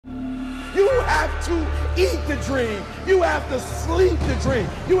You have to eat the dream. You have to sleep the dream.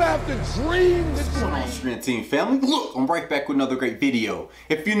 You have to dream the dream. What's going on, Strength Team family? Look, I'm right back with another great video.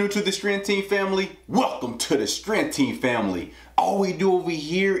 If you're new to the Strength Team family, welcome to the Strength Team family. All we do over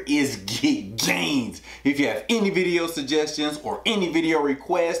here is get gains. If you have any video suggestions or any video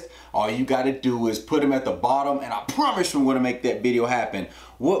requests, all you gotta do is put them at the bottom and I promise we're gonna make that video happen.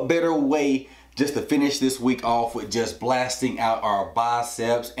 What better way just to finish this week off with just blasting out our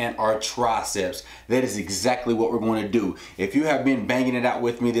biceps and our triceps. That is exactly what we're going to do. If you have been banging it out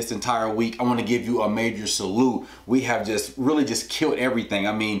with me this entire week, I want to give you a major salute. We have really killed everything.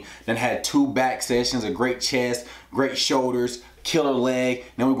 I mean, then had 2 back sessions, a great chest, great shoulders, killer leg.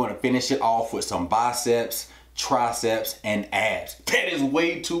 Then we're going to finish it off with some biceps, triceps, and abs. That is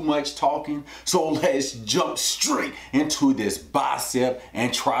way too much talking, so let's jump straight into this bicep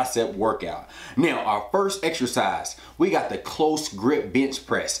and tricep workout. Now, our first exercise, we got the close grip bench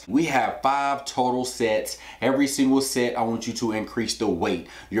press. We have 5 total sets. Every single set, I want you to increase the weight.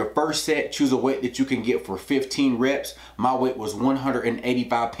 Your first set, choose a weight that you can get for 15 reps. My weight was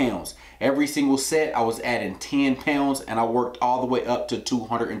 185 pounds. Every single set, I was adding 10 pounds and I worked all the way up to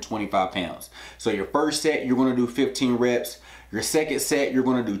 225 pounds. So your first set, you're gonna do 15 reps. Your second set, you're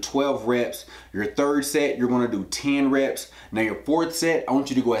gonna do 12 reps. Your third set, you're gonna do 10 reps. Now your fourth set, I want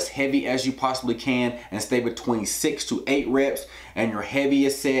you to go as heavy as you possibly can and stay between 6 to 8 reps. And your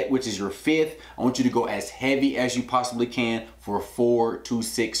heaviest set, which is your fifth, I want you to go as heavy as you possibly can for 4 to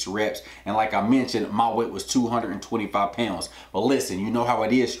 6 reps. And like I mentioned, my weight was 225 pounds. But listen, you know how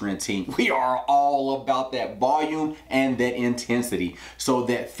it is, Strength Team. We are all about that volume and that intensity. So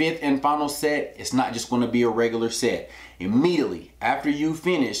that fifth and final set, it's not just gonna be a regular set. Immediately after you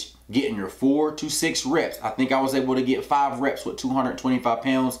finish getting your 4 to 6 reps, I think I was able to get 5 reps with 225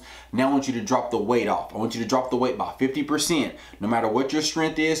 pounds. Now I want you to drop the weight off. I want you to drop the weight by 50%. No matter what your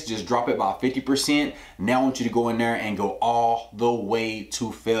strength is, just drop it by 50%. Now I want you to go in there and go all the way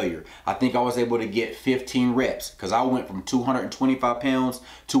to failure. I think I was able to get 15 reps because I went from 225 pounds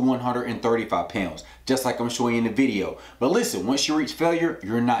to 135 pounds, just like I'm showing you in the video. But listen, once you reach failure,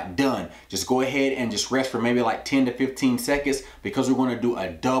 you're not done. Just go ahead and just rest for maybe like 10 to 15 seconds because we're going to do a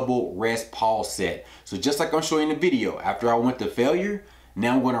double rest pause set. So just like I'm showing in the video, after I went to failure,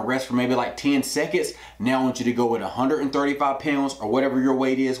 now I'm going to rest for maybe like 10 seconds. Now I want you to go with 135 pounds or whatever your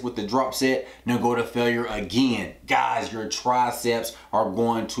weight is with the drop set. Now go to failure again. Guys, your triceps are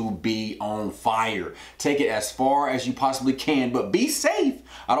going to be on fire. Take it as far as you possibly can, but be safe.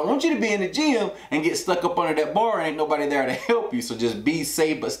 I don't want you to be in the gym and get stuck up under that bar and ain't nobody there to help you. So just be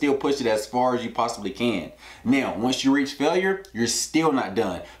safe, but still push it as far as you possibly can. Now, once you reach failure, you're still not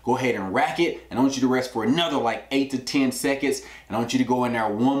done. Go ahead and rack it, and I want you to rest for another like 8 to 10 seconds. And I want you to go in there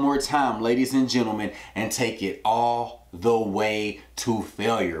one more time, ladies and gentlemen, and take it all the way to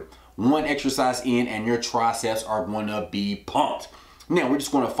failure. One exercise in and your triceps are going to be pumped. Now we're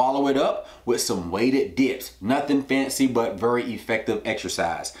just going to follow it up with some weighted dips. Nothing fancy, but very effective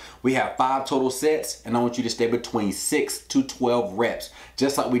exercise. We have 5 total sets and I want you to stay between 6 to 12 reps.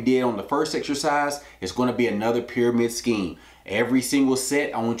 Just like we did on the first exercise, it's going to be another pyramid scheme. Every single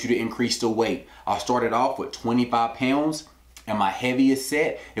set, I want you to increase the weight. I started off with 25 pounds. And my heaviest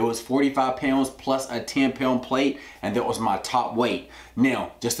set, it was 45 pounds plus a 10-pound plate, and that was my top weight.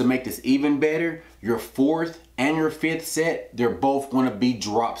 Now, just to make this even better, your 4th and your 5th set, they're both going to be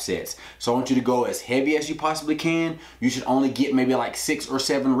drop sets. So I want you to go as heavy as you possibly can. You should only get maybe like 6 or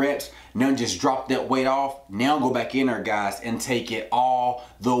 7 reps. Now just drop that weight off. Now go back in there, guys, and take it all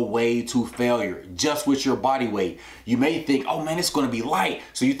the way to failure, just with your body weight. You may think, oh man, it's going to be light.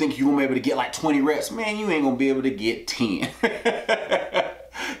 So you think you're going to be able to get like 20 reps. Man, you ain't going to be able to get 10.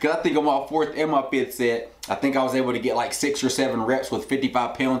 Because I think on my 4th and my 5th set, I think I was able to get like 6 or 7 reps with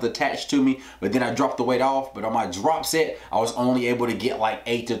 55 pounds attached to me, but then I dropped the weight off. But on my drop set, I was only able to get like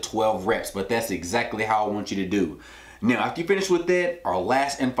 8 to 12 reps, but that's exactly how I want you to do. Now, after you finish with that, our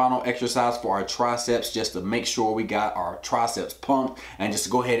last and final exercise for our triceps, just to make sure we got our triceps pumped and just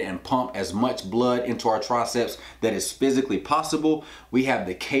to go ahead and pump as much blood into our triceps that is physically possible, we have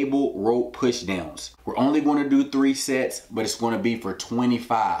the cable rope pushdowns. We're only going to do 3 sets, but it's going to be for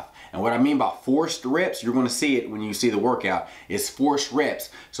 25. And what I mean by forced reps, you're going to see it when you see the workout, it's forced reps.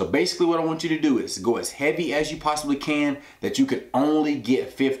 So basically what I want you to do is go as heavy as you possibly can, that you could only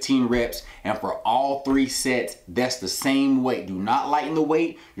get 15 reps. And for all 3 sets, that's the same weight. Do not lighten the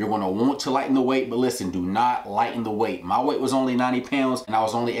weight. You're going to want to lighten the weight, but listen, do not lighten the weight. My weight was only 90 pounds and I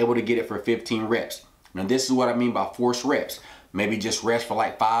was only able to get it for 15 reps. Now this is what I mean by forced reps. maybe just rest for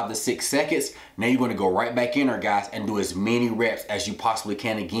like 5 to 6 seconds. Now you're gonna go right back in there, guys, and do as many reps as you possibly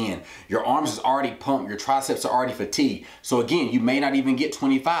can again. Your arms is already pumped, your triceps are already fatigued. So again, you may not even get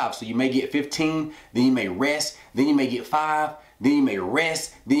 25, so you may get 15, then you may rest, then you may get 5, then you may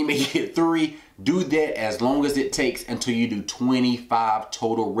rest, then you may get 3. Do that as long as it takes until you do 25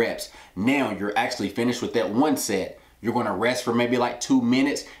 total reps. Now you're actually finished with that one set. You're gonna rest for maybe like 2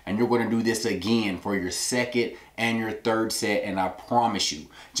 minutes, and you're gonna do this again for your second and your third set, and I promise you,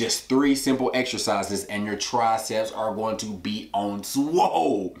 just 3 simple exercises and your triceps are going to be on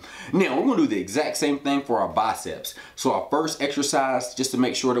swole. Now, we're gonna do the exact same thing for our biceps. So our first exercise, just to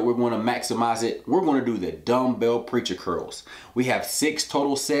make sure that we're gonna maximize it, we're gonna do the Dumbbell Preacher Curls. We have 6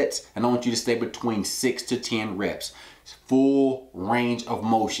 total sets, and I want you to stay between 6 to 10 reps. Full range of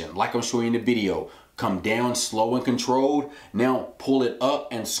motion, like I'm showing in the video. Come down slow and controlled. Now pull it up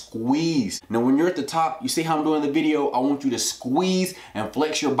and squeeze. Now when you're at the top, you see how I'm doing the video? I want you to squeeze and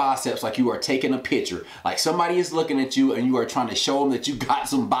flex your biceps like you are taking a picture. Like somebody is looking at you and you are trying to show them that you got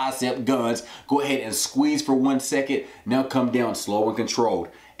some bicep guns. Go ahead and squeeze for 1 second. Now come down slow and controlled.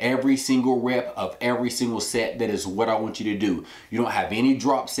 Every single rep of every single set, that is what I want you to do. You don't have any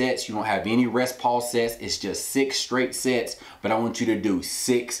drop sets, you don't have any rest pause sets, it's just 6 straight sets, but I want you to do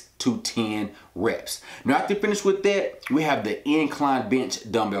 6 to 10 reps. Now after you finish with that, we have the Incline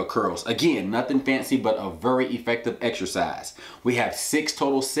Bench Dumbbell Curls. Again, nothing fancy, but a very effective exercise. We have 6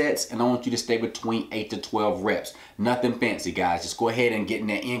 total sets, and I want you to stay between 8 to 12 reps. Nothing fancy, guys. Just go ahead and get in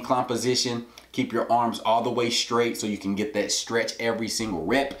that incline position. Keep your arms all the way straight so you can get that stretch every single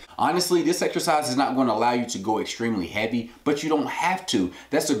rep. Honestly, this exercise is not going to allow you to go extremely heavy, but you don't have to.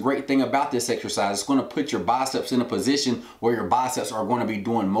 That's the great thing about this exercise. It's going to put your biceps in a position where your biceps are going to be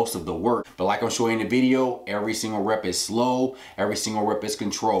doing most of the work. But like I'm showing in the video, every single rep is slow, every single rep is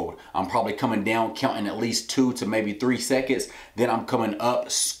controlled. I'm probably coming down, counting at least 2 to maybe 3 seconds. Then I'm coming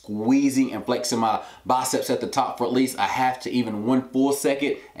up, squeezing and flexing my biceps at the top for at least a half to even 1 full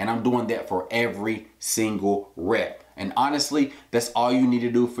second. And I'm doing that for every single rep. And honestly, that's all you need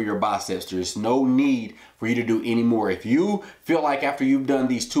to do for your biceps. There's no need for you to do any more. If you feel like after you've done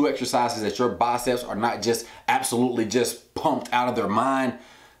these 2 exercises that your biceps are not just absolutely just pumped out of their mind,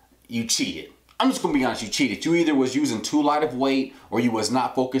 you cheated. I'm just gonna be honest, you cheated. You either was using too light of weight or you was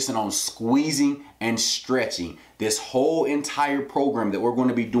not focusing on squeezing and stretching. This whole entire program that we're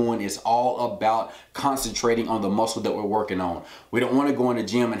gonna be doing is all about concentrating on the muscle that we're working on. We don't wanna go in the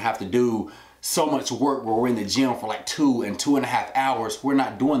gym and have to do so much work where we're in the gym for like 2 and 2.5 hours. We're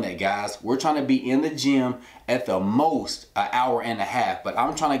not doing that, guys. We're trying to be in the gym at the most an hour and a half, but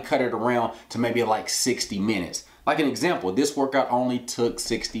I'm trying to cut it around to maybe like 60 minutes. Like an example, this workout only took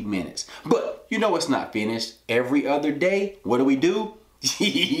 60 minutes, but you know it's not finished. Every other day, what do?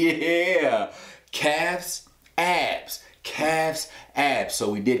 Yeah, calves, abs. Calves, abs.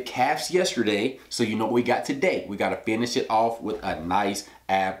 So we did calves yesterday, so you know what we got today. We got to finish it off with a nice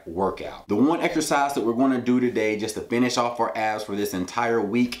ab workout. The one exercise that we're going to do today, just to finish off our abs for this entire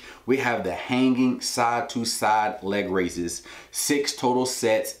week, we have the hanging side to side leg raises. 6 total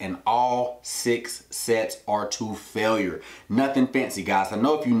sets, and all 6 sets are to failure. Nothing fancy, guys. I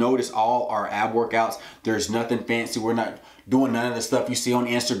know if you notice all our ab workouts, there's nothing fancy. We're not doing none of the stuff you see on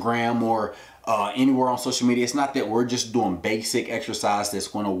Instagram or anywhere on social media. It's not that. We're just doing basic exercise that's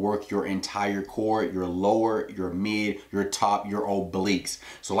going to work your entire core, your lower, your mid, your top, your obliques.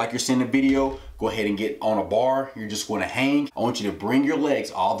 So like you're seeing the video, go ahead and get on a bar. You're just going to hang. I want you to bring your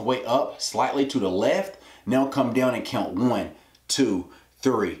legs all the way up, slightly to the left. Now come down and count 1, 2,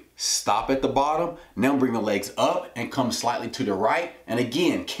 3. Stop at the bottom. Now bring the legs up and come slightly to the right. And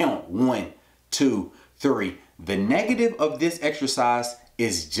again, count 1, 2, 3. The negative of this exercise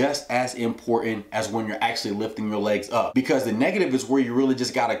is just as important as when you're actually lifting your legs up, because the negative is where you really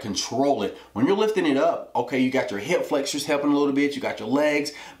just got to control it. When you're lifting it up, okay, you got your hip flexors helping a little bit, you got your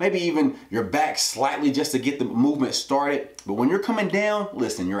legs, maybe even your back slightly just to get the movement started. But when you're coming down,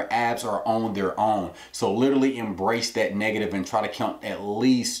 listen, your abs are on their own. So literally embrace that negative and try to count at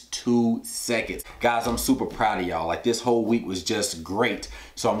least 2 seconds. Guys, I'm super proud of y'all. Like, this whole week was just great.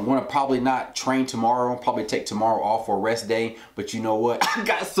 So I'm gonna probably not train tomorrow, probably take tomorrow off for a rest day. But you know what? I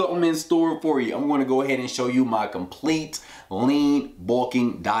got something in store for you. I'm gonna go ahead and show you my complete lean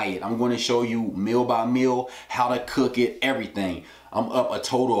bulking diet. I'm gonna show you meal by meal, how to cook it, everything. I'm up a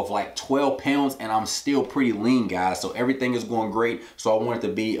total of like 12 pounds and I'm still pretty lean, guys. So everything is going great. So I want it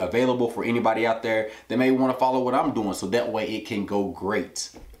to be available for anybody out there that may want to follow what I'm doing, so that way it can go great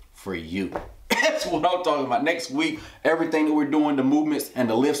for you. That's what I'm talking about. Next week, everything that we're doing, the movements and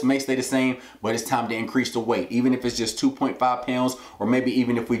the lifts may stay the same, but it's time to increase the weight. Even if it's just 2.5 pounds, or maybe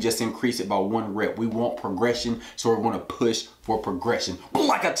even if we just increase it by 1 rep. We want progression, so we're gonna push for progression. But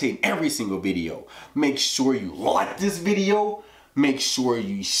like I tell you in every single video, make sure you like this video, make sure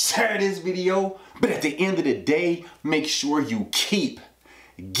you share this video, but at the end of the day, make sure you keep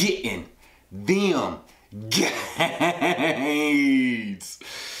getting them gains.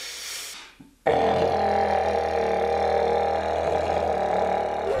 You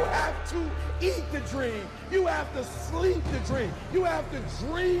have to eat the dream. You have to sleep the dream. You have to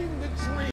dream the dream.